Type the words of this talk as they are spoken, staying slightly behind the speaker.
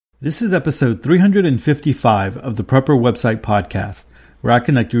This is episode 355 of the Prepper Website Podcast, where I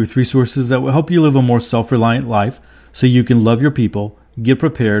connect you with resources that will help you live a more self-reliant life so you can love your people, get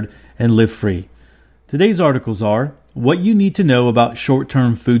prepared, and live free. Today's articles are what you need to know about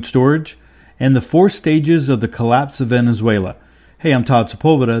short-term food storage and the 4 stages of the collapse of Venezuela. Hey, I'm Todd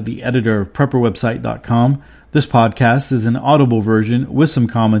Sepulveda, the editor of PrepperWebsite.com. This podcast is an audible version with some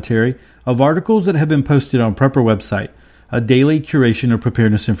commentary of articles that have been posted on Prepper Website, a daily curation of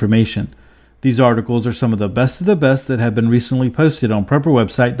preparedness information. These articles are some of the best that have been recently posted on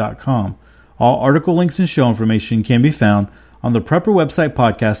PrepperWebsite.com. All article links and show information can be found on the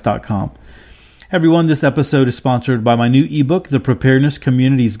PrepperWebsitePodcast.com. Everyone, this episode is sponsored by my new ebook, The Preparedness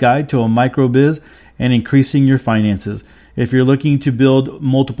Community's Guide to a Microbiz and Increasing Your Finances. If you're looking to build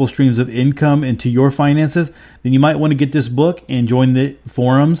multiple streams of income into your finances, then you might want to get this book and join the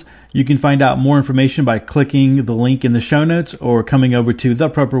forums. You can find out more information by clicking the link in the show notes or coming over to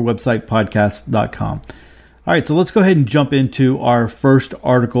theprepperwebsitepodcast.com. All right, so let's go ahead and jump into our first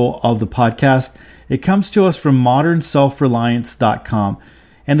article of the podcast. It comes to us from modernselfreliance.com.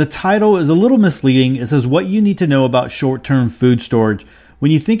 And the title is a little misleading. It says, what you need to know about short-term food storage.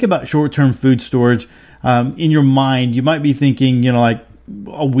 When you think about short-term food storage, in your mind, you might be thinking, like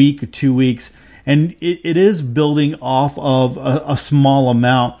a week or 2 weeks. And it is building off of a small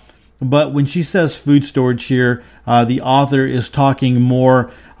amount. But when she says food storage here, the author is talking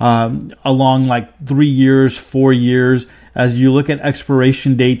more along like 3 years, 4 years, as you look at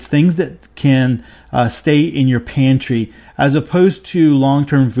expiration dates, things that can stay in your pantry, as opposed to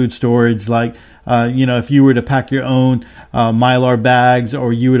long-term food storage, like, if you were to pack your own Mylar bags,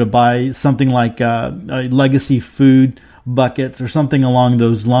 or you were to buy something like legacy food buckets or something along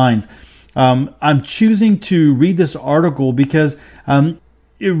those lines. I'm choosing to read this article because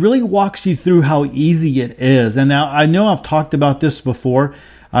it really walks you through how easy it is. And now I know I've talked about this before,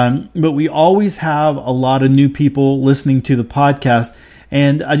 but we always have a lot of new people listening to the podcast.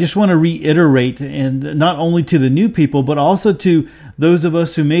 And I just want to reiterate, and not only to the new people, but also to those of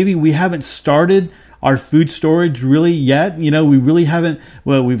us who maybe we haven't started our food storage really yet. We really haven't,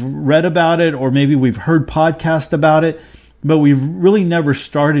 we've read about it, or maybe we've heard podcasts about it, but we've really never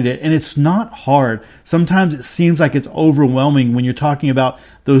started it. And it's not hard. Sometimes it seems like it's overwhelming when you're talking about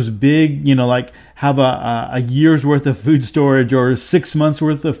those big, like have a year's worth of food storage or 6 months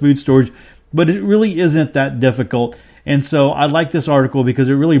worth of food storage, but it really isn't that difficult. And so I like this article because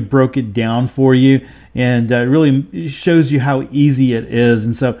it really broke it down for you, and it really shows you how easy it is.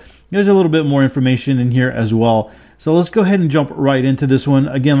 And so there's a little bit more information in here as well. So let's go ahead and jump right into this one.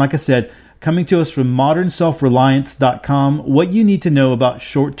 Again, like I said, coming to us from modernselfreliance.com, what you need to know about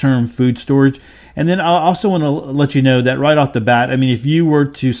short-term food storage. And then I also want to let you know that right off the bat, if you were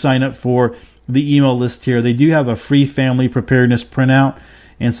to sign up for the email list here, they do have a free family preparedness printout.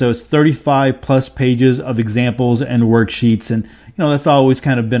 And so it's 35 plus pages of examples and worksheets. And, that's always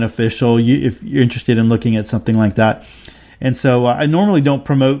kind of beneficial if you're interested in looking at something like that. And so I normally don't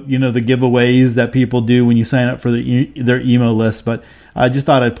promote, the giveaways that people do when you sign up for their email list. But I just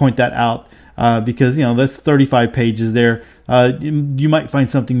thought I'd point that out because, that's 35 pages there. You might find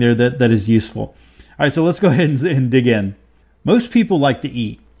something there that is useful. All right, so let's go ahead and dig in. Most people like to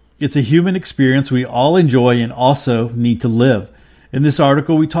eat. It's a human experience we all enjoy and also need to live. In this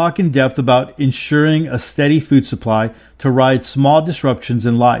article, we talk in depth about ensuring a steady food supply to ride small disruptions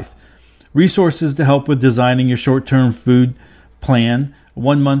in life, resources to help with designing your short-term food plan,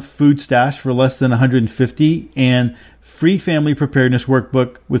 1-month food stash for less than $150, and free family preparedness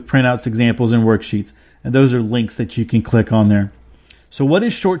workbook with printouts, examples, and worksheets. And those are links that you can click on there. So what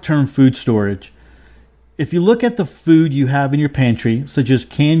is short-term food storage? If you look at the food you have in your pantry, such as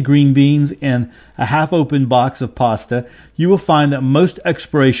canned green beans and a half-open box of pasta, you will find that most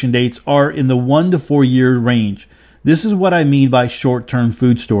expiration dates are in the 1 to 4 year range. This is what I mean by short-term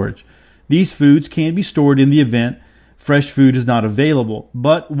food storage. These foods can be stored in the event fresh food is not available,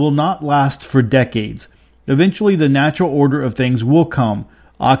 but will not last for decades. Eventually, the natural order of things will come.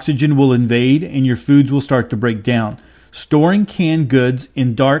 Oxygen will invade and your foods will start to break down. Storing canned goods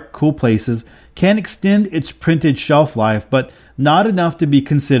in dark, cool places can extend its printed shelf life, but not enough to be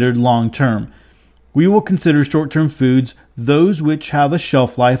considered long-term. We will consider short-term foods those which have a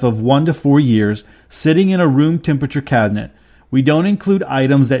shelf life of 1 to 4 years, sitting in a room temperature cabinet. We don't include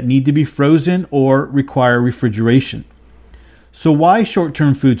items that need to be frozen or require refrigeration. So why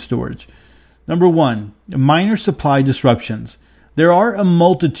short-term food storage? Number 1, minor supply disruptions. There are a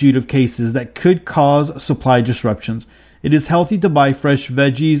multitude of cases that could cause supply disruptions. It is healthy to buy fresh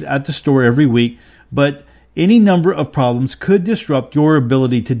veggies at the store every week, but any number of problems could disrupt your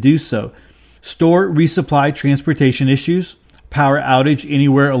ability to do so. Store resupply transportation issues, power outage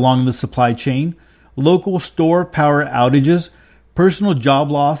anywhere along the supply chain, local store power outages, personal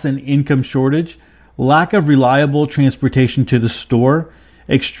job loss and income shortage, lack of reliable transportation to the store,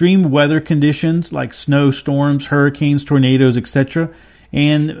 extreme weather conditions like snowstorms, hurricanes, tornadoes, etc.,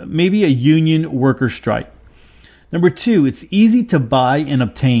 and maybe a union worker strike. Number 2, it's easy to buy and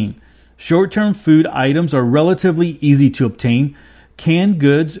obtain. Short-term food items are relatively easy to obtain. Canned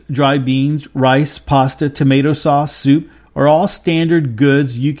goods, dry beans, rice, pasta, tomato sauce, soup are all standard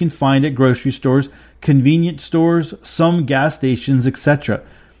goods you can find at grocery stores, convenience stores, some gas stations, etc.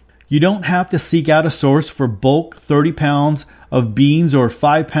 You don't have to seek out a source for bulk 30 pounds of beans or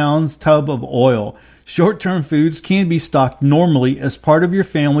 5 pounds tub of oil. Short-term foods can be stocked normally as part of your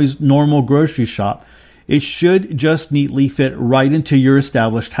family's normal grocery shop. It should just neatly fit right into your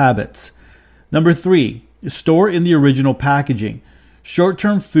established habits. Number 3, store in the original packaging.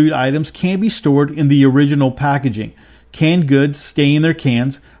 Short-term food items can be stored in the original packaging. Canned goods stay in their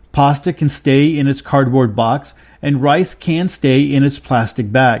cans, pasta can stay in its cardboard box, and rice can stay in its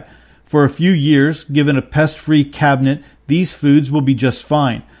plastic bag. For a few years, given a pest-free cabinet, these foods will be just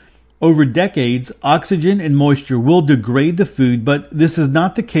fine. Over decades, oxygen and moisture will degrade the food, but this is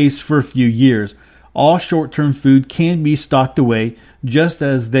not the case for a few years. All short-term food can be stocked away just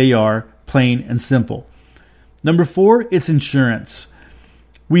as they are, plain and simple. Number 4, it's insurance.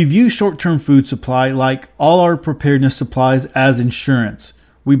 We view short-term food supply like all our preparedness supplies as insurance.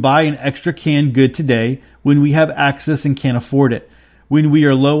 We buy an extra canned good today when we have access and can't afford it. When we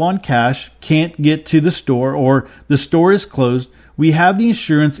are low on cash, can't get to the store, or the store is closed, we have the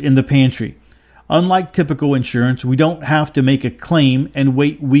insurance in the pantry. Unlike typical insurance, we don't have to make a claim and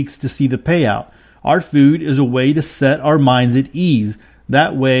wait weeks to see the payout. Our food is a way to set our minds at ease.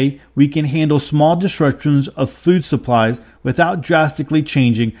 That way, we can handle small disruptions of food supplies without drastically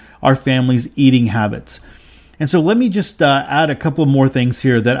changing our family's eating habits. And so let me just add a couple of more things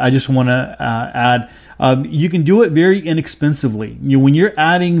here that I just want to add. You can do it very inexpensively. When you're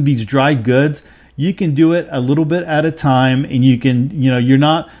adding these dry goods, you can do it a little bit at a time, and you can, you're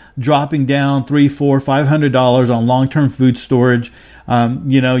not dropping down $300, $400, $500 on long-term food storage.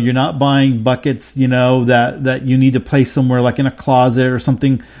 You're not buying buckets, that you need to place somewhere like in a closet or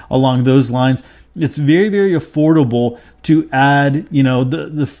something along those lines. It's very, very affordable to add,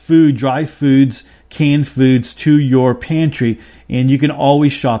 the food, dry foods, canned foods to your pantry, and you can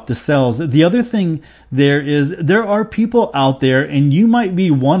always shop the sales. The other thing there are people out there, and you might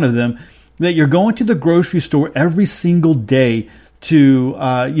be one of them, that you're going to the grocery store every single day to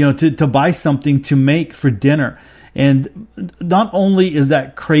buy something to make for dinner. And not only is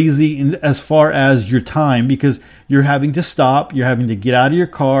that crazy as far as your time, because you're having to stop, you're having to get out of your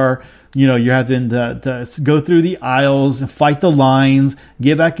car, you're having to go through the aisles and fight the lines,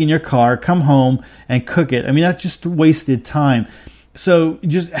 get back in your car, come home and cook it. I mean, that's just wasted time. So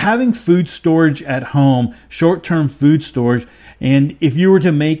just having food storage at home, short-term food storage, and if you were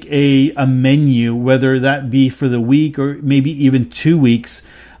to make a menu, whether that be for the week or maybe even 2 weeks,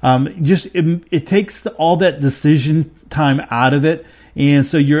 it takes all that decision time out of it. And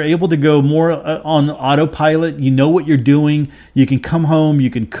so you're able to go more on autopilot. You know what you're doing. You can come home,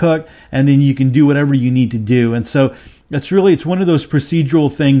 you can cook, and then you can do whatever you need to do. And so it's one of those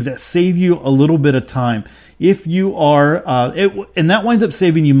procedural things that save you a little bit of time. If you are, and that winds up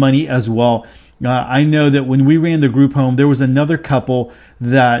saving you money as well. I know that when we ran the group home, there was another couple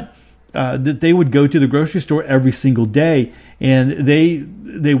that they would go to the grocery store every single day, and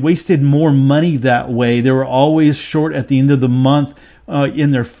they wasted more money that way. They were always short at the end of the month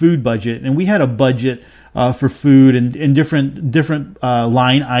in their food budget, and we had a budget for food and different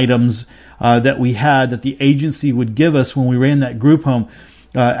line items that we had that the agency would give us when we ran that group home.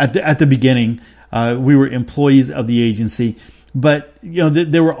 At the beginning, we were employees of the agency, but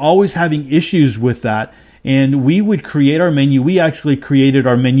they were always having issues with that. And we would create our menu. We actually created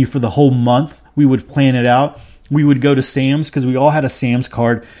our menu for the whole month. We would plan it out. We would go to Sam's because we all had a Sam's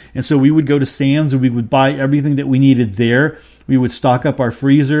card. And so we would go to Sam's and we would buy everything that we needed there. We would stock up our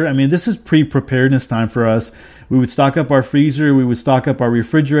freezer. I mean, this is pre-preparedness time for us. We would stock up our freezer. We would stock up our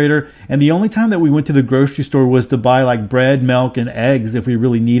refrigerator. And the only time that we went to the grocery store was to buy like bread, milk, and eggs if we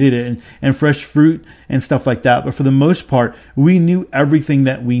really needed it, and fresh fruit and stuff like that. But for the most part, we knew everything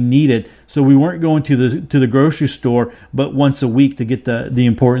that we needed. So we weren't going to the grocery store but once a week to get the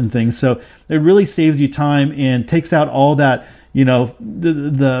important things. So it really saves you time and takes out all that,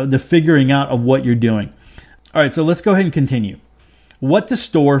 the figuring out of what you're doing. All right, so let's go ahead and continue. What to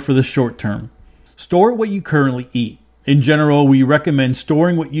store for the short term. Store what you currently eat. In general, we recommend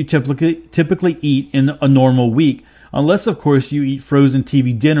storing what you typically eat in a normal week, unless, of course, you eat frozen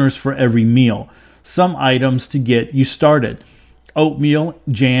TV dinners for every meal. Some items to get you started. oatmeal,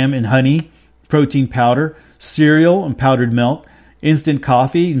 jam, and honey, protein powder, cereal and powdered milk, instant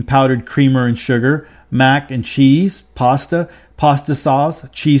coffee and powdered creamer and sugar, mac and cheese, pasta, pasta sauce,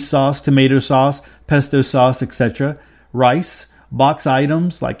 cheese sauce, tomato sauce, pesto sauce, etc., rice, box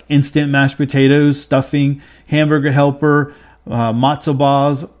items like instant mashed potatoes, stuffing, hamburger helper, matzo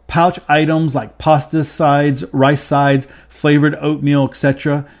balls, pouch items like pasta sides, rice sides, flavored oatmeal,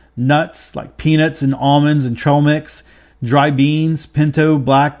 etc., nuts like peanuts and almonds and trail mix, dry beans, pinto,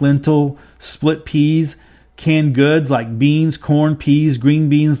 black lentil, split peas, canned goods like beans, corn, peas, green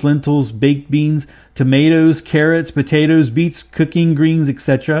beans, lentils, baked beans, tomatoes, carrots, potatoes, beets, cooking greens,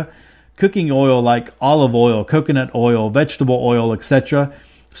 etc., cooking oil like olive oil, coconut oil, vegetable oil, etc.,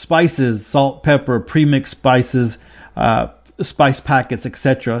 spices, salt, pepper, premixed spices, spice packets,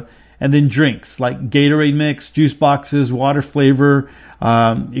 etc., and then drinks like Gatorade mix, juice boxes, water flavor,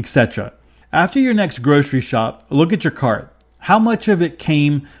 etc. After your next grocery shop, look at your cart. How much of it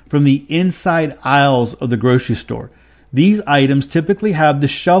came from the inside aisles of the grocery store? These items typically have the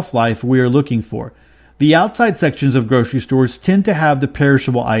shelf life we are looking for. The outside sections of grocery stores tend to have the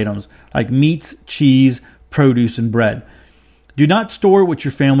perishable items like meats, cheese, produce, and bread. Do not store what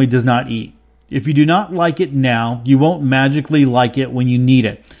your family does not eat. If you do not like it now, you won't magically like it when you need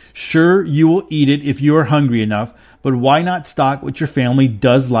it. Sure, you will eat it if you are hungry enough, but why not stock what your family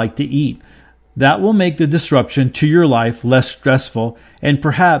does like to eat? That will make the disruption to your life less stressful and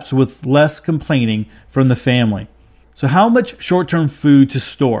perhaps with less complaining from the family. So how much short-term food to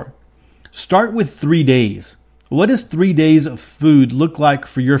store? Start with 3 days. What does 3 days of food look like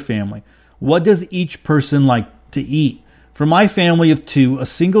for your family? What does each person like to eat? For my family of 2, a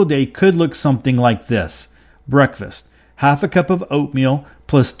single day could look something like this. Breakfast, half a cup of oatmeal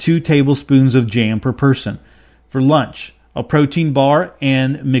plus 2 tablespoons of jam per person. For lunch, a protein bar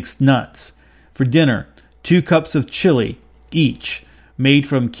and mixed nuts. For dinner, 2 cups of chili each, made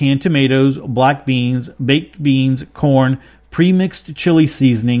from canned tomatoes, black beans, baked beans, corn, pre-mixed chili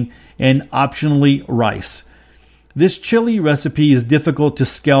seasoning, and optionally rice. This chili recipe is difficult to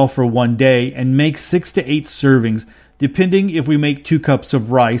scale for one day and makes 6 to 8 servings, depending if we make 2 cups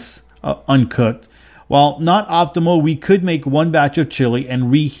of rice uncooked. While not optimal, we could make 1 batch of chili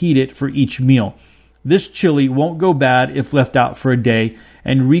and reheat it for each meal. This chili won't go bad if left out for a day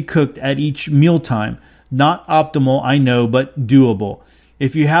and recooked at each mealtime. Not optimal, I know, but doable.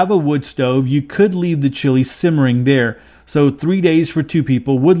 If you have a wood stove, you could leave the chili simmering there. So 3 days for 2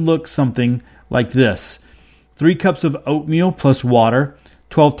 people would look something like this. 3 cups of oatmeal plus water,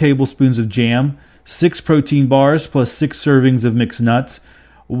 12 tablespoons of jam, 6 protein bars plus 6 servings of mixed nuts,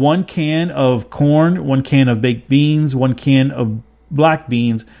 1 can of corn, 1 can of baked beans, 1 can of black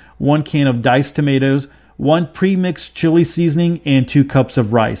beans, 1 can of diced tomatoes, 1 pre-mixed chili seasoning, and 2 cups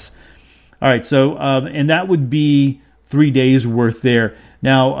of rice. All right, so and that would be 3 days worth there.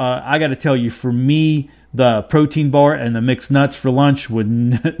 Now, I got to tell you, for me, the protein bar and the mixed nuts for lunch would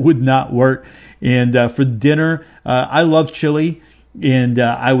not work. And for dinner, I love chili, and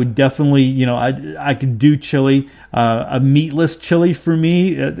I would definitely, I could do chili. A meatless chili for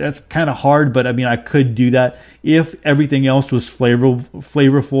me, that's kind of hard, but I mean, I could do that if everything else was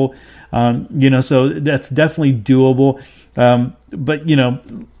flavorful. So that's definitely doable. But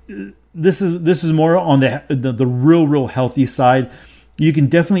this is more on the real healthy side. You can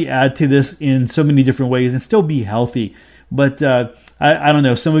definitely add to this in so many different ways and still be healthy. But I don't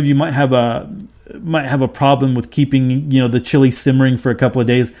know. Some of you might have a problem with keeping the chili simmering for a couple of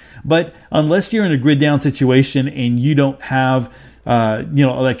days. But unless you're in a grid down situation and you don't have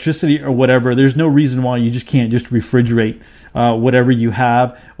electricity or whatever, there's no reason why you just can't just refrigerate whatever you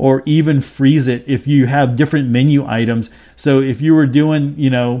have, or even freeze it if you have different menu items. So if you were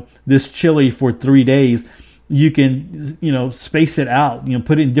doing this chili for 3 days, you can, space it out,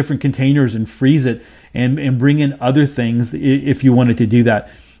 put it in different containers and freeze it and bring in other things if you wanted to do that.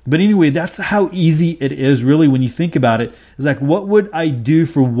 But anyway, that's how easy it is really when you think about it. It's like, what would I do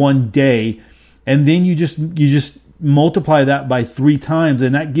for 1 day? And then you just multiply that by 3 times,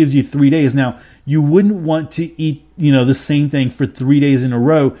 and that gives you 3 days. Now, you wouldn't want to eat, the same thing for 3 days in a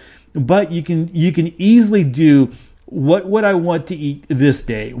row, but you can easily do, what would I want to eat this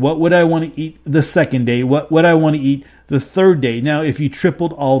day? What would I want to eat the second day? What would I want to eat the third day? Now, if you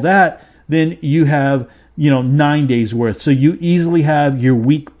tripled all that, then you have, 9 days worth. So you easily have your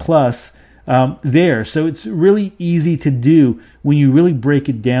week plus there. So it's really easy to do when you really break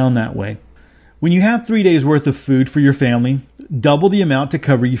it down that way. When you have 3 days worth of food for your family, double the amount to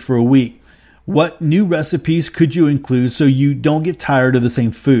cover you for a week. What new recipes could you include so you don't get tired of the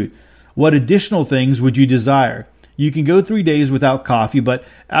same food? What additional things would you desire? You can go 3 days without coffee, but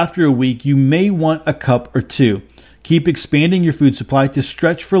after a week, you may want a cup or 2. Keep expanding your food supply to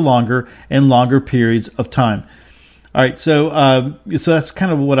stretch for longer and longer periods of time. All right, so that's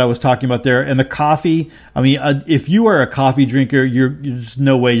kind of what I was talking about there. And the coffee, I mean, if you are a coffee drinker, there's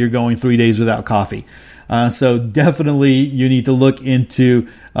no way you're going 3 days without coffee. So definitely you need to look into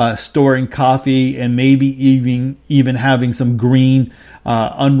storing coffee and maybe even having some green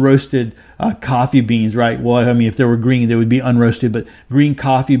unroasted coffee beans, right? Well, I mean, if they were green, they would be unroasted, but green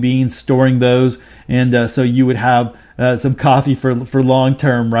coffee beans, storing those, and so you would have some coffee for long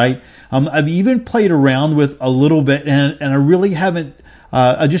term, right? I've even played around with a little bit, and I really haven't.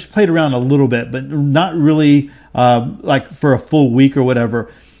 I just played around a little bit, but not really like for a full week or whatever.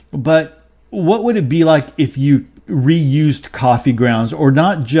 But what would it be like if you reused coffee grounds, or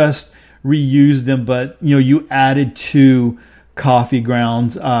not just reused them, but you added to coffee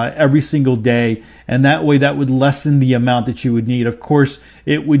grounds every single day, and that way that would lessen the amount that you would need. Of course,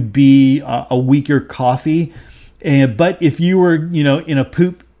 it would be a weaker coffee, but if you were in a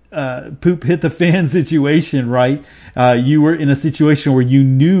poop hit the fan situation, right? You were in a situation where you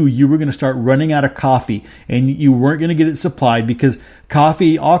knew you were going to start running out of coffee and you weren't going to get it supplied because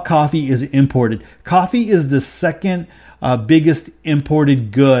all coffee is imported. Coffee is the second biggest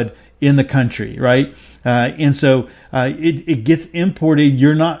imported good in the country, right? And so it gets imported.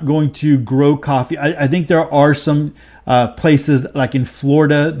 You're not going to grow coffee. I think there are some places like in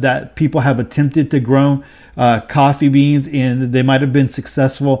Florida that people have attempted to grow coffee beans, and they might have been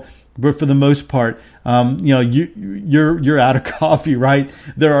successful, but for the most part, you're out of coffee, right?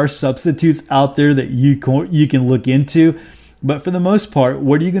 There are substitutes out there that you can look into, but for the most part,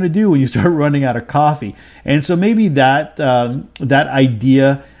 what are you going to do when you start running out of coffee? And so maybe that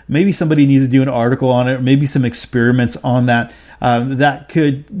idea, maybe somebody needs to do an article on it, or maybe some experiments on that. That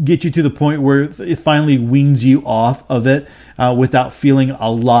could get you to the point where it finally weans you off of it without feeling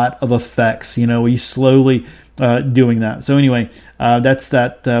a lot of effects. You slowly doing that. So anyway, that's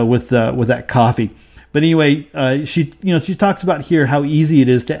that with that coffee. But anyway, she talks about here how easy it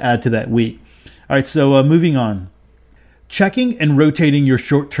is to add to that week. All right, so moving on. Checking and rotating your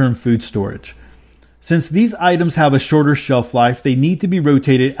short-term food storage. Since these items have a shorter shelf life, they need to be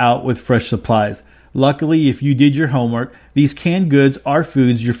rotated out with fresh supplies. Luckily, if you did your homework, these canned goods are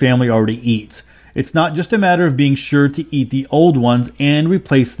foods your family already eats. It's not just a matter of being sure to eat the old ones and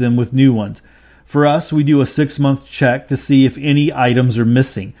replace them with new ones. For us, we do a 6-month check to see if any items are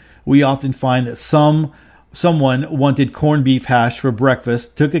missing. We often find that someone wanted corned beef hash for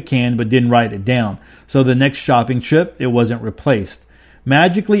breakfast, took a can but didn't write it down. So the next shopping trip, it wasn't replaced.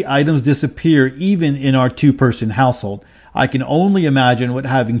 Magically, items disappear even in our 2-person household. I can only imagine what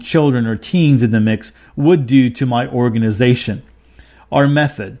having children or teens in the mix would do to my organization. Our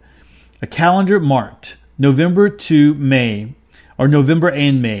method: a calendar marked November and May.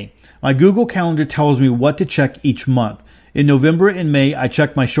 My Google Calendar tells me what to check each month. In November and May, I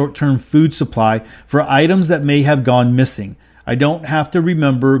check my short-term food supply for items that may have gone missing. I don't have to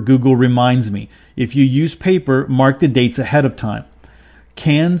remember, Google reminds me. If you use paper, mark the dates ahead of time.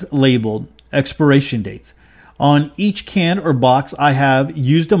 Cans labeled, expiration dates. On each can or box, I have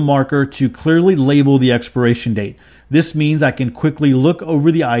used a marker to clearly label the expiration date. This means I can quickly look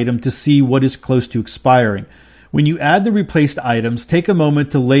over the item to see what is close to expiring. When you add the replaced items, take a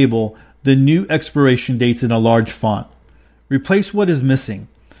moment to label the new expiration dates in a large font. Replace what is missing.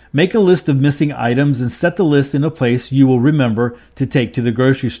 Make a list of missing items and set the list in a place you will remember to take to the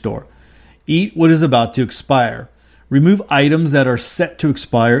grocery store. Eat what is about to expire. Remove items that are set to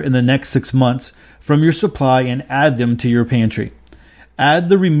expire in the next 6 months from your supply and add them to your pantry. Add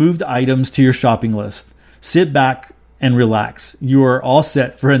the removed items to your shopping list. Sit back and relax. You are all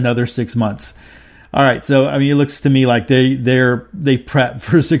set for another 6 months. All right, so I mean, it looks to me like they prep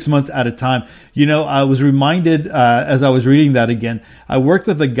for 6 months at a time. I was reminded as I was reading that again. I worked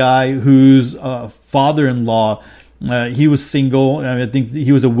with a guy whose father-in-law, he was single. I think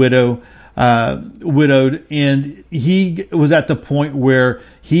he was a widowed, and he was at the point where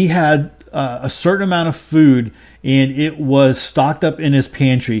he had a certain amount of food, and it was stocked up in his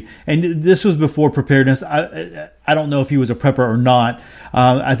pantry. And this was before preparedness. I don't know if he was a prepper or not.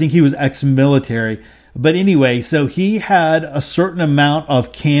 I think he was ex-military. But anyway, so he had a certain amount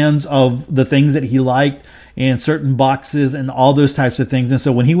of cans of the things that he liked and certain boxes and all those types of things. And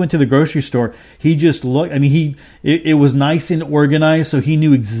so when he went to the grocery store, he just looked, it was nice and organized. So he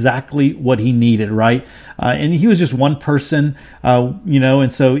knew exactly what he needed, right? And he was just one person,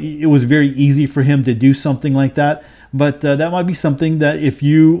 and so it was very easy for him to do something like that. But that might be something that if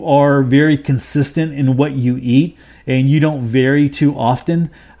you are very consistent in what you eat and you don't vary too often,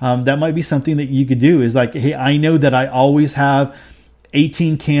 that might be something that you could do is like, hey, I know that I always have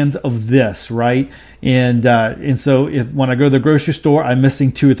 18 cans of this, right? And so if when I go to the grocery store, I'm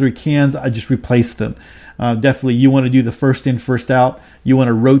missing 2 or 3 cans, I just replace them. Definitely, you want to do the first in, first out. You want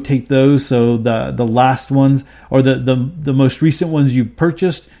to rotate those. So the last ones or the most recent ones you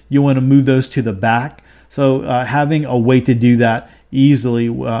purchased, you want to move those to the back. So having a way to do that easily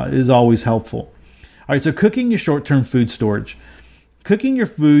is always helpful. All right, so cooking your short-term food storage. Cooking your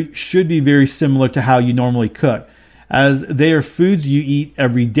food should be very similar to how you normally cook, as they are foods you eat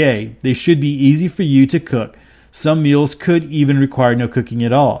every day. They should be easy for you to cook. Some meals could even require no cooking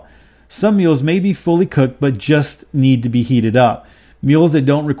at all. Some meals may be fully cooked but just need to be heated up. Meals that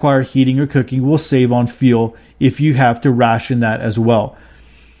don't require heating or cooking will save on fuel if you have to ration that as well.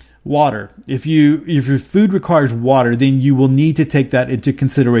 Water. If your food requires water, then you will need to take that into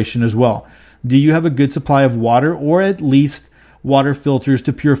consideration as well. Do you have a good supply of water, or at least water filters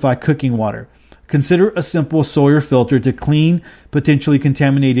to purify cooking water? Consider a simple Sawyer filter to clean potentially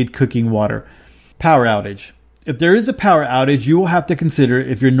contaminated cooking water. Power outage. If there is a power outage, you will have to consider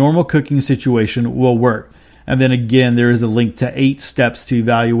if your normal cooking situation will work. And then again, there is a link to 8 steps to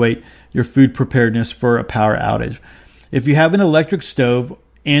evaluate your food preparedness for a power outage. If you have an electric stove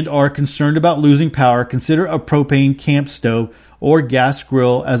and are concerned about losing power, consider a propane camp stove or gas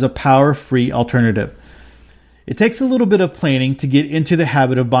grill as a power-free alternative. It takes a little bit of planning to get into the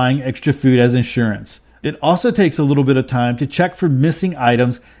habit of buying extra food as insurance. It also takes a little bit of time to check for missing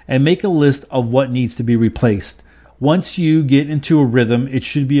items and make a list of what needs to be replaced. Once you get into a rhythm, it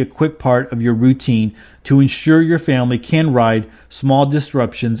should be a quick part of your routine to ensure your family can ride small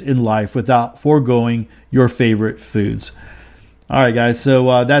disruptions in life without foregoing your favorite foods. All right, guys.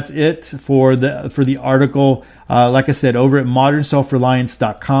 So that's it for the article. Like I said, over at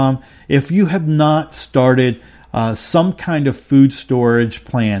modernselfreliance.com. If you have not started some kind of food storage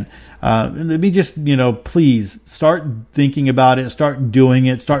plan, let me just, please start thinking about it, start doing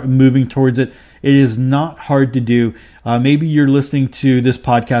it, start moving towards it. It is not hard to do. Maybe you're listening to this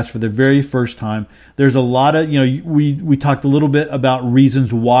podcast for the very first time. There's a lot of, we talked a little bit about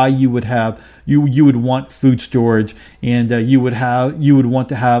reasons why you would have, you would want food storage, and you would want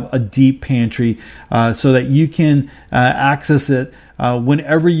to have a deep pantry so that you can access it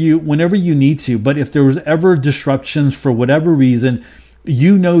whenever you need to. But if there was ever disruptions for whatever reason,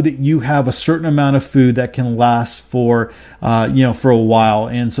 you know that you have a certain amount of food that can last for a while,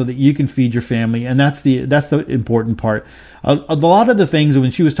 and so that you can feed your family. And that's the important part. A lot of the things,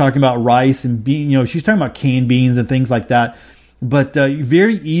 when she was talking about rice and bean, she's talking about canned beans and things like that. But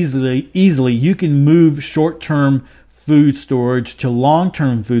very easily you can move short-term food storage to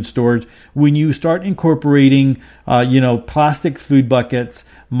long-term food storage when you start incorporating plastic food buckets,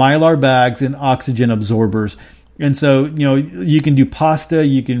 Mylar bags, and oxygen absorbers. And so, you can do pasta,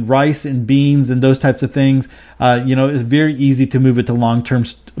 you can rice and beans and those types of things. It's very easy to move it to long-term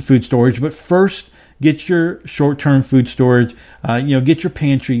food storage. But first, get your short-term food storage, get your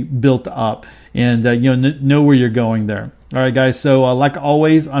pantry built up, and, know where you're going there. All right, guys. So like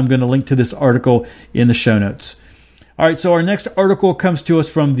always, I'm going to link to this article in the show notes. All right, so our next article comes to us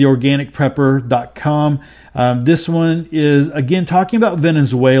from theorganicprepper.com. This one is, again, talking about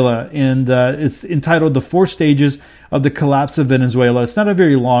Venezuela, and it's entitled The 4 Stages of the Collapse of Venezuela. It's not a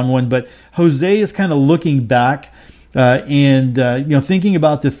very long one, but Jose is kind of looking back and thinking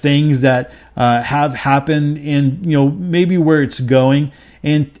about the things that have happened and, maybe where it's going,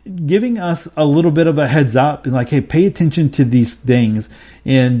 and giving us a little bit of a heads up and like, hey, pay attention to these things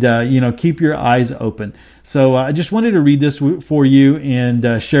and, keep your eyes open. So I just wanted to read this for you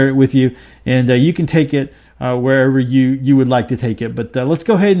and share it with you, and you can take it wherever you would like to take it. But let's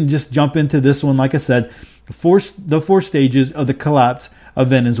go ahead and just jump into this one. Like I said, the 4 stages of the collapse of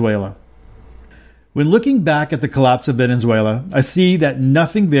Venezuela. When looking back at the collapse of Venezuela, I see that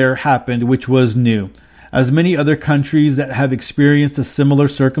nothing there happened which was new. As many other countries that have experienced a similar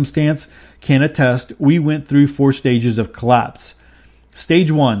circumstance can attest, we went through 4 stages of collapse.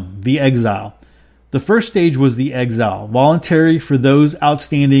 Stage 1, the exile. The first stage was the exile, voluntary for those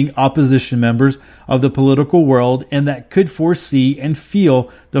outstanding opposition members of the political world and that could foresee and feel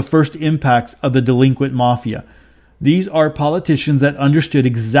the first impacts of the delinquent mafia. These are politicians that understood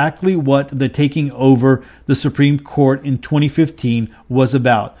exactly what the taking over the Supreme Court in 2015 was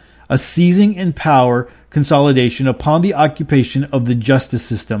about. A seizing in power consolidation upon the occupation of the justice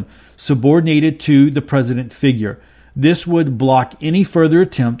system, subordinated to the president figure. This would block any further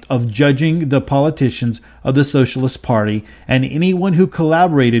attempt of judging the politicians of the Socialist Party and anyone who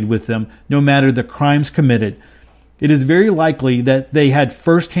collaborated with them, no matter the crimes committed. It is very likely that they had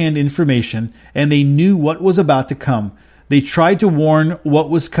first-hand information and they knew what was about to come. They tried to warn what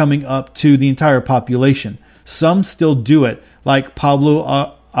was coming up to the entire population. Some still do it, like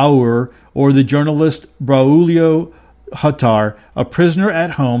Pablo Auer or the journalist Braulio Hattar, a prisoner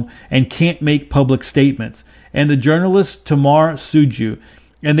at home and can't make public statements, and the journalist Tamar Suju.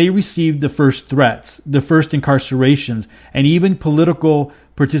 And they received the first threats, the first incarcerations, and even political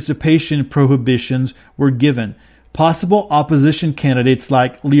participation prohibitions were given. Possible opposition candidates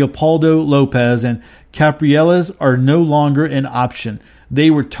like Leopoldo Lopez and Capriles are no longer an option. They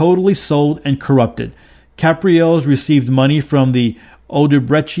were totally sold and corrupted. Capriles received money from the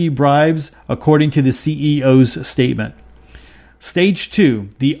Odebrecht bribes, according to the CEO's statement. Stage 2,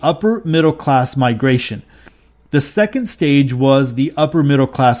 the upper middle class migration. The second stage was the upper middle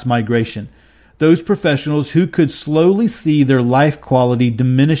class migration. Those professionals who could slowly see their life quality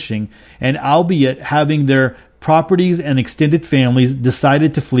diminishing and albeit having their properties and extended families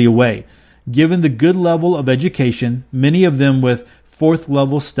decided to flee away. Given the good level of education, many of them with fourth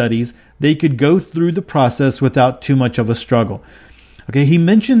level studies, they could go through the process without too much of a struggle. Okay, he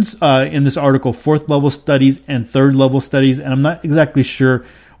mentions in this article fourth level studies and third level studies, and I'm not exactly sure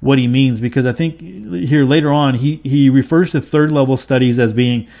what he means, because I think here later on he refers to third level studies as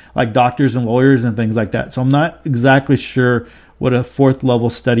being like doctors and lawyers and things like that. So I'm not exactly sure what a fourth level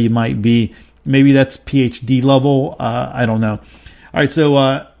study might be. Maybe that's PhD level. I don't know. All right,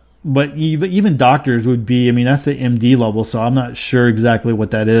 so but even doctors would be. I mean, that's the MD level. So I'm not sure exactly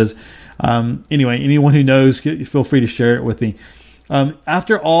what that is. Anyway, anyone who knows, feel free to share it with me.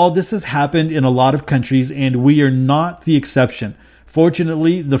 After all, this has happened in a lot of countries, and we are not the exception.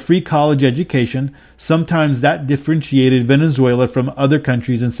 Fortunately, the free college education, sometimes that differentiated Venezuela from other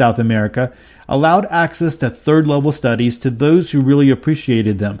countries in South America, allowed access to third-level studies to those who really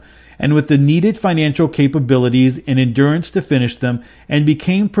appreciated them, and with the needed financial capabilities and endurance to finish them, and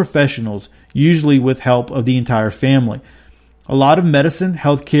became professionals, usually with help of the entire family. A lot of medicine,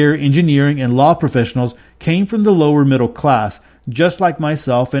 healthcare, engineering, and law professionals came from the lower middle class, just like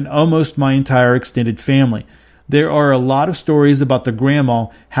myself and almost my entire extended family. There are a lot of stories about the grandma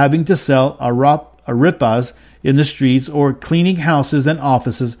having to sell arepas in the streets or cleaning houses and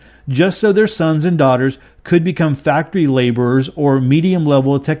offices just so their sons and daughters could become factory laborers or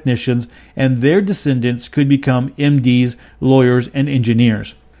medium-level technicians, and their descendants could become MDs, lawyers, and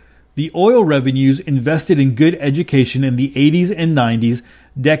engineers. The oil revenues invested in good education in the 80s and 90s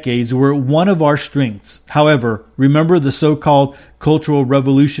decades were one of our strengths. However, remember the so-called Cultural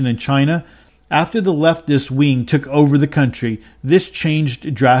Revolution in China? After the leftist wing took over the country, this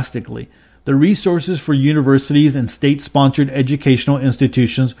changed drastically. The resources for universities and state-sponsored educational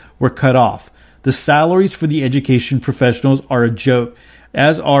institutions were cut off. The salaries for the education professionals are a joke,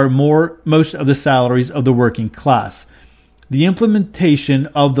 as are most of the salaries of the working class. The implementation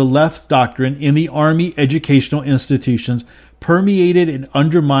of the left doctrine in the army educational institutions permeated and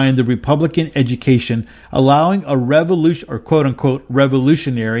undermined the Republican education, allowing a revolution or quote-unquote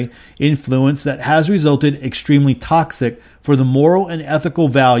revolutionary influence that has resulted extremely toxic for the moral and ethical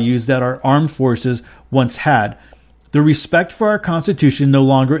values that our armed forces once had. The respect for our Constitution no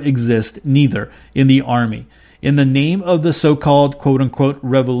longer exists neither in the Army. In the name of the so-called quote-unquote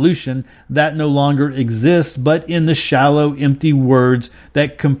revolution, that no longer exists, but in the shallow, empty words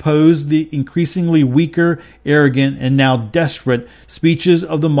that compose the increasingly weaker, arrogant, and now desperate speeches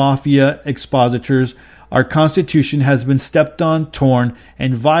of the mafia expositors, our Constitution has been stepped on, torn,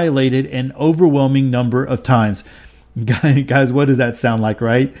 and violated an overwhelming number of times. Guys, what does that sound like,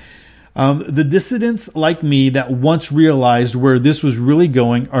 right? The dissidents like me that once realized where this was really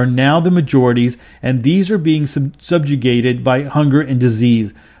going are now the majorities, and these are being subjugated by hunger and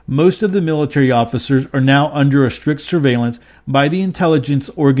disease. Most of the military officers are now under a strict surveillance by the intelligence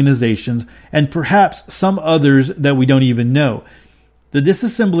organizations, and perhaps some others that we don't even know. The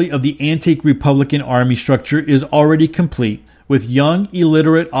disassembly of the antique Republican Army structure is already complete, with young,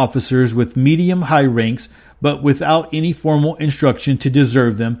 illiterate officers with medium-high ranks, but without any formal instruction to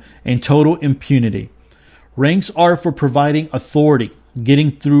deserve them, and total impunity. Ranks are for providing authority,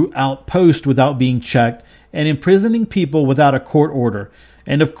 getting through outposts without being checked, and imprisoning people without a court order.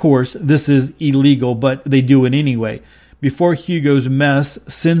 And of course, this is illegal, but they do it anyway. Before Hugo's mess,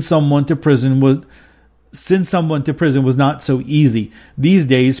 send someone to prison was not so easy. These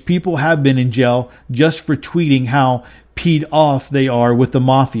days, people have been in jail just for tweeting how peed off they are with the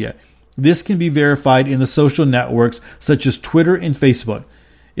mafia. This can be verified in the social networks such as Twitter and Facebook.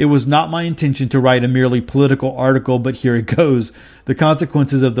 It was not my intention to write a merely political article, but here it goes. The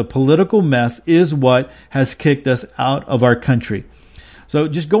consequences of the political mess is what has kicked us out of our country. So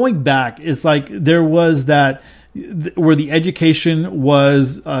just going back, it's like there was that where the education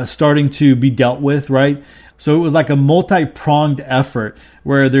was starting to be dealt with, right? So it was like a multi-pronged effort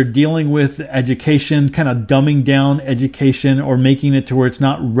where they're dealing with education, kind of dumbing down education or making it to where it's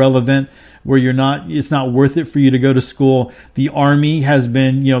not relevant, where it's not worth it for you to go to school. The Army has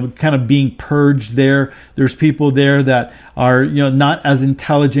been, kind of being purged there. There's people there that are, not as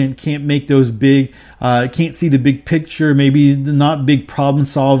intelligent, can't make those can't see the big picture, maybe not big problem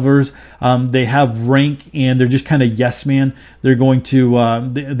solvers. They have rank and they're just kind of yes man. They're going to,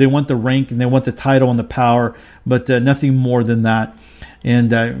 they want the rank and they want the title and the power, but nothing more than that.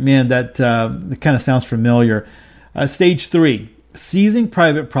 And that kind of sounds familiar. Stage 3, seizing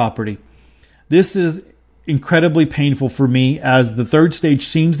private property. This is incredibly painful for me as the third stage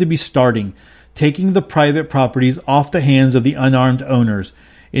seems to be starting, taking the private properties off the hands of the unarmed owners.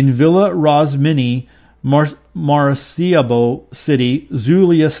 In Villa Rosmini, Maracaibo City,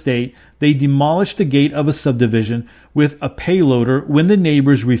 Zulia State, they demolished the gate of a subdivision with a payloader when the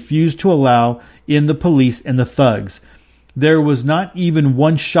neighbors refused to allow in the police and the thugs. There was not even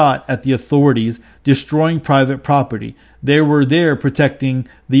one shot at the authorities destroying private property. They were there protecting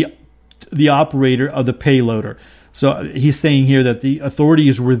the operator of the payloader. So he's saying here that the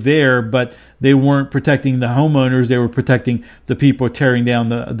authorities were there, but they weren't protecting the homeowners. They were protecting the people tearing down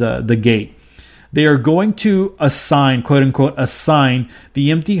the gate. They are going to assign, quote unquote,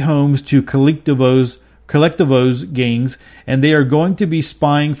 the empty homes to collectivos gangs, and they are going to be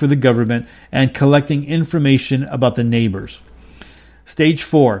spying for the government and collecting information about the neighbors. Stage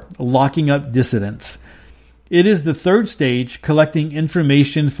 4, locking up dissidents. It is the third stage, collecting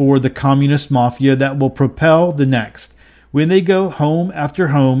information for the communist mafia that will propel the next. When they go home after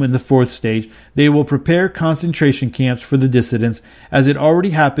home in the fourth stage, they will prepare concentration camps for the dissidents, as it already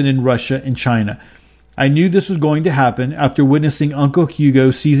happened in Russia and China. I knew this was going to happen after witnessing Uncle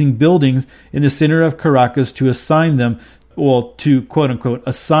Hugo seizing buildings in the center of Caracas to assign them, to quote-unquote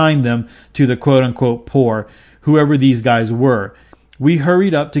assign them to the quote-unquote poor, whoever these guys were. We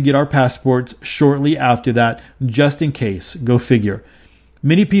hurried up to get our passports shortly after that, just in case. Go figure.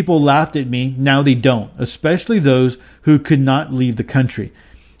 Many people laughed at me, now they don't, especially those who could not leave the country.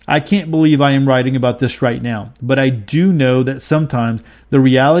 I can't believe I am writing about this right now, but I do know that sometimes the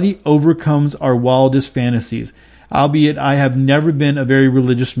reality overcomes our wildest fantasies. Albeit I have never been a very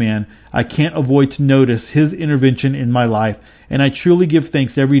religious man, I can't avoid to notice his intervention in my life, and I truly give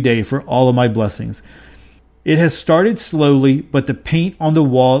thanks every day for all of my blessings. It has started slowly, but the paint on the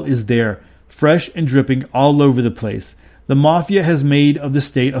wall is there, fresh and dripping all over the place. The mafia has made of the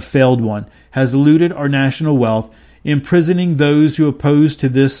state a failed one, has looted our national wealth, imprisoning those who oppose to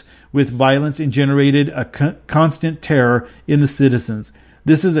this with violence, and generated a constant terror in the citizens.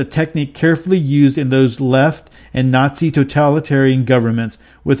 This is a technique carefully used in those left and Nazi totalitarian governments,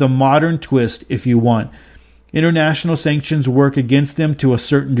 with a modern twist if you want. International sanctions work against them to a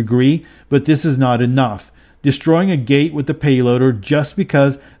certain degree, but this is not enough. Destroying a gate with a payloader just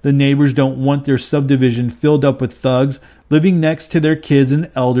because the neighbors don't want their subdivision filled up with thugs living next to their kids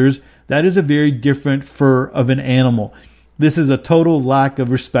and elders, that is a very different fur of an animal. This is a total lack of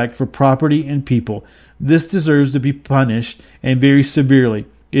respect for property and people. This deserves to be punished, and very severely.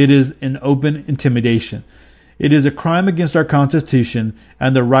 It is an open intimidation. It is a crime against our Constitution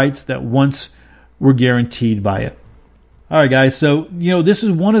and the rights that once were guaranteed by it. All right, guys. So, this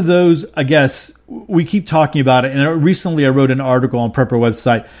is one of those, I guess, we keep talking about it. And recently I wrote an article on Prepper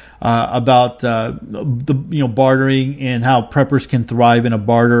website about the bartering and how preppers can thrive in a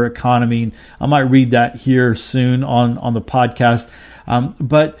barter economy. And I might read that here soon on the podcast.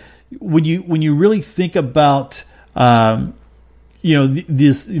 But when you really think about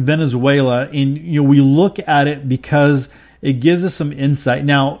this Venezuela, and we look at it because it gives us some insight.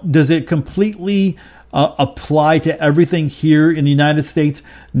 Now, does it completely apply to everything here in the United States?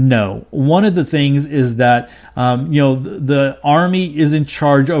 No. One of the things is that the army is in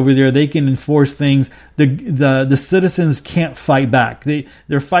charge over there. They can enforce things. The citizens can't fight back.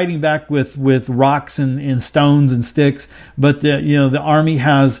 They're fighting back with rocks and stones and sticks. But the army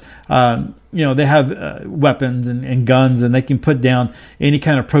has they have weapons and guns, and they can put down any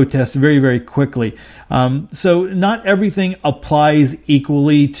kind of protest very, very quickly. So not everything applies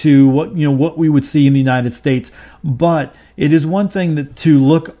equally to what we would see in the United States, but it is one thing to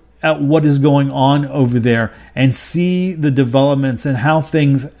look at what is going on over there and see the developments and how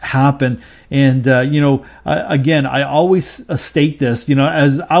things happen. And again, I always state this.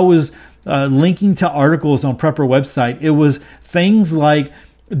 As I was linking to articles on Prepper website, it was things like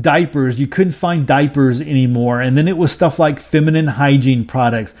diapers. You couldn't find diapers anymore. And then it was stuff like feminine hygiene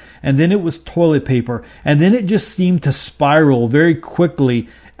products. And then it was toilet paper. And then it just seemed to spiral very quickly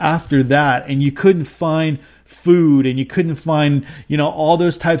after that. And you couldn't find food, and you couldn't find, all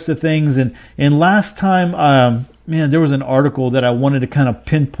those types of things. And last time, there was an article that I wanted to kind of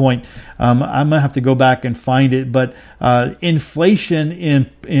pinpoint. I'm gonna have to go back and find it, but inflation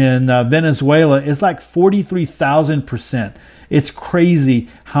in Venezuela is like 43,000%. It's crazy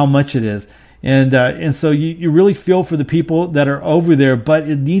how much it is. And so you really feel for the people that are over there, but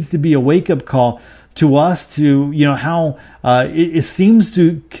it needs to be a wake-up call to us to, how it seems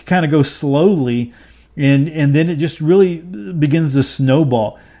to kind of go slowly, and then it just really begins to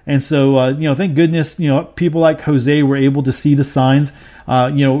snowball. And so, thank goodness, people like Jose were able to see the signs.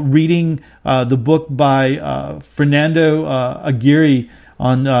 Reading the book by Fernando Aguirre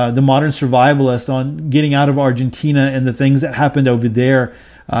on the modern survivalist, on getting out of Argentina and the things that happened over there,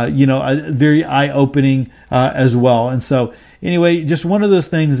 very eye-opening as well. And so, anyway, just one of those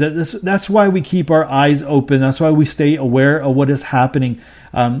things that's why we keep our eyes open. That's why we stay aware of what is happening.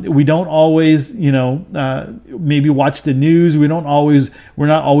 We don't always, maybe watch the news. We're not always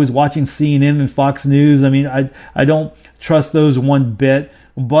watching CNN and Fox News. I mean, I don't trust those one bit,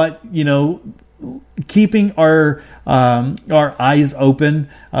 but, keeping our eyes open.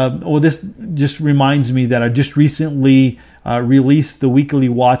 This just reminds me that I just recently released the Weekly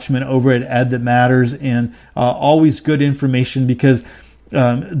Watchman over at Ed That Matters, and always good information, because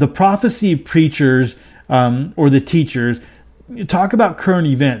the prophecy preachers or the teachers talk about current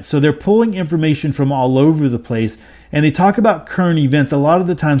events. So they're pulling information from all over the place, and they talk about current events, a lot of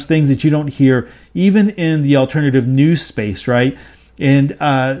the times things that you don't hear even in the alternative news space, right? And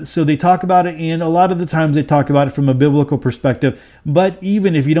so they talk about it, and a lot of the times they talk about it from a biblical perspective. But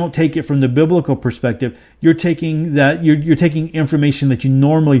even if you don't take it from the biblical perspective, you're taking information that you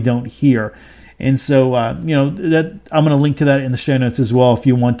normally don't hear. And so, that I'm going to link to that in the show notes as well if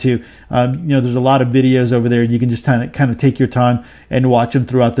you want to. There's a lot of videos over there. You can just kind of take your time and watch them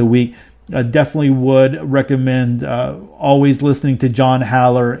throughout the week. I definitely would recommend always listening to John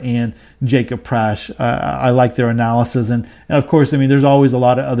Haller and Jacob Prasch. I like their analysis, and of course, there's always a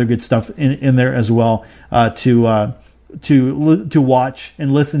lot of other good stuff in there as well to watch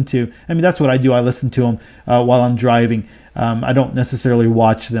and listen to. That's what I do. I listen to them while I'm driving. I don't necessarily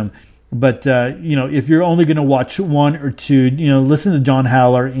watch them. But, if you're only going to watch one or two, listen to John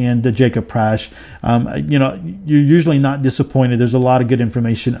Haller and Jacob Prasch. You're usually not disappointed. There's a lot of good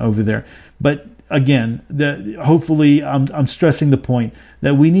information over there. But again, hopefully I'm stressing the point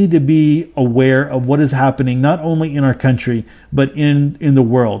that we need to be aware of what is happening, not only in our country, but in the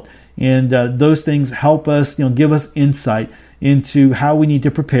world. And those things help us, give us insight into how we need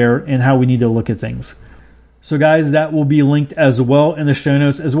to prepare and how we need to look at things. So guys, that will be linked as well in the show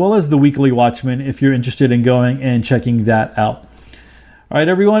notes, as well as the Weekly Watchman, if you're interested in going and checking that out. All right,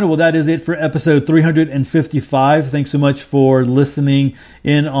 everyone. Well, that is it for episode 355. Thanks so much for listening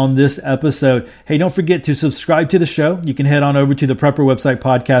in on this episode. Hey, don't forget to subscribe to the show. You can head on over to the Prepper website,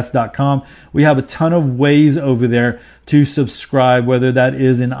 podcast.com. We have a ton of ways over there to subscribe, whether that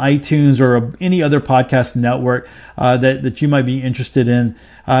is in iTunes or any other podcast network that you might be interested in.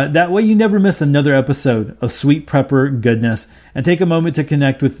 That way you never miss another episode of Sweet Prepper goodness. And take a moment to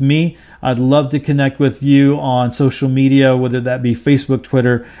connect with me. I'd love to connect with you on social media, whether that be Facebook,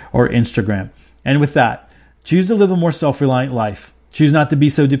 Twitter, or Instagram. And with that, choose to live a more self-reliant life. Choose not to be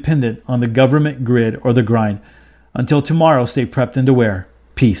so dependent on the government, grid, or the grind. Until tomorrow, stay prepped and aware.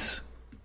 Peace.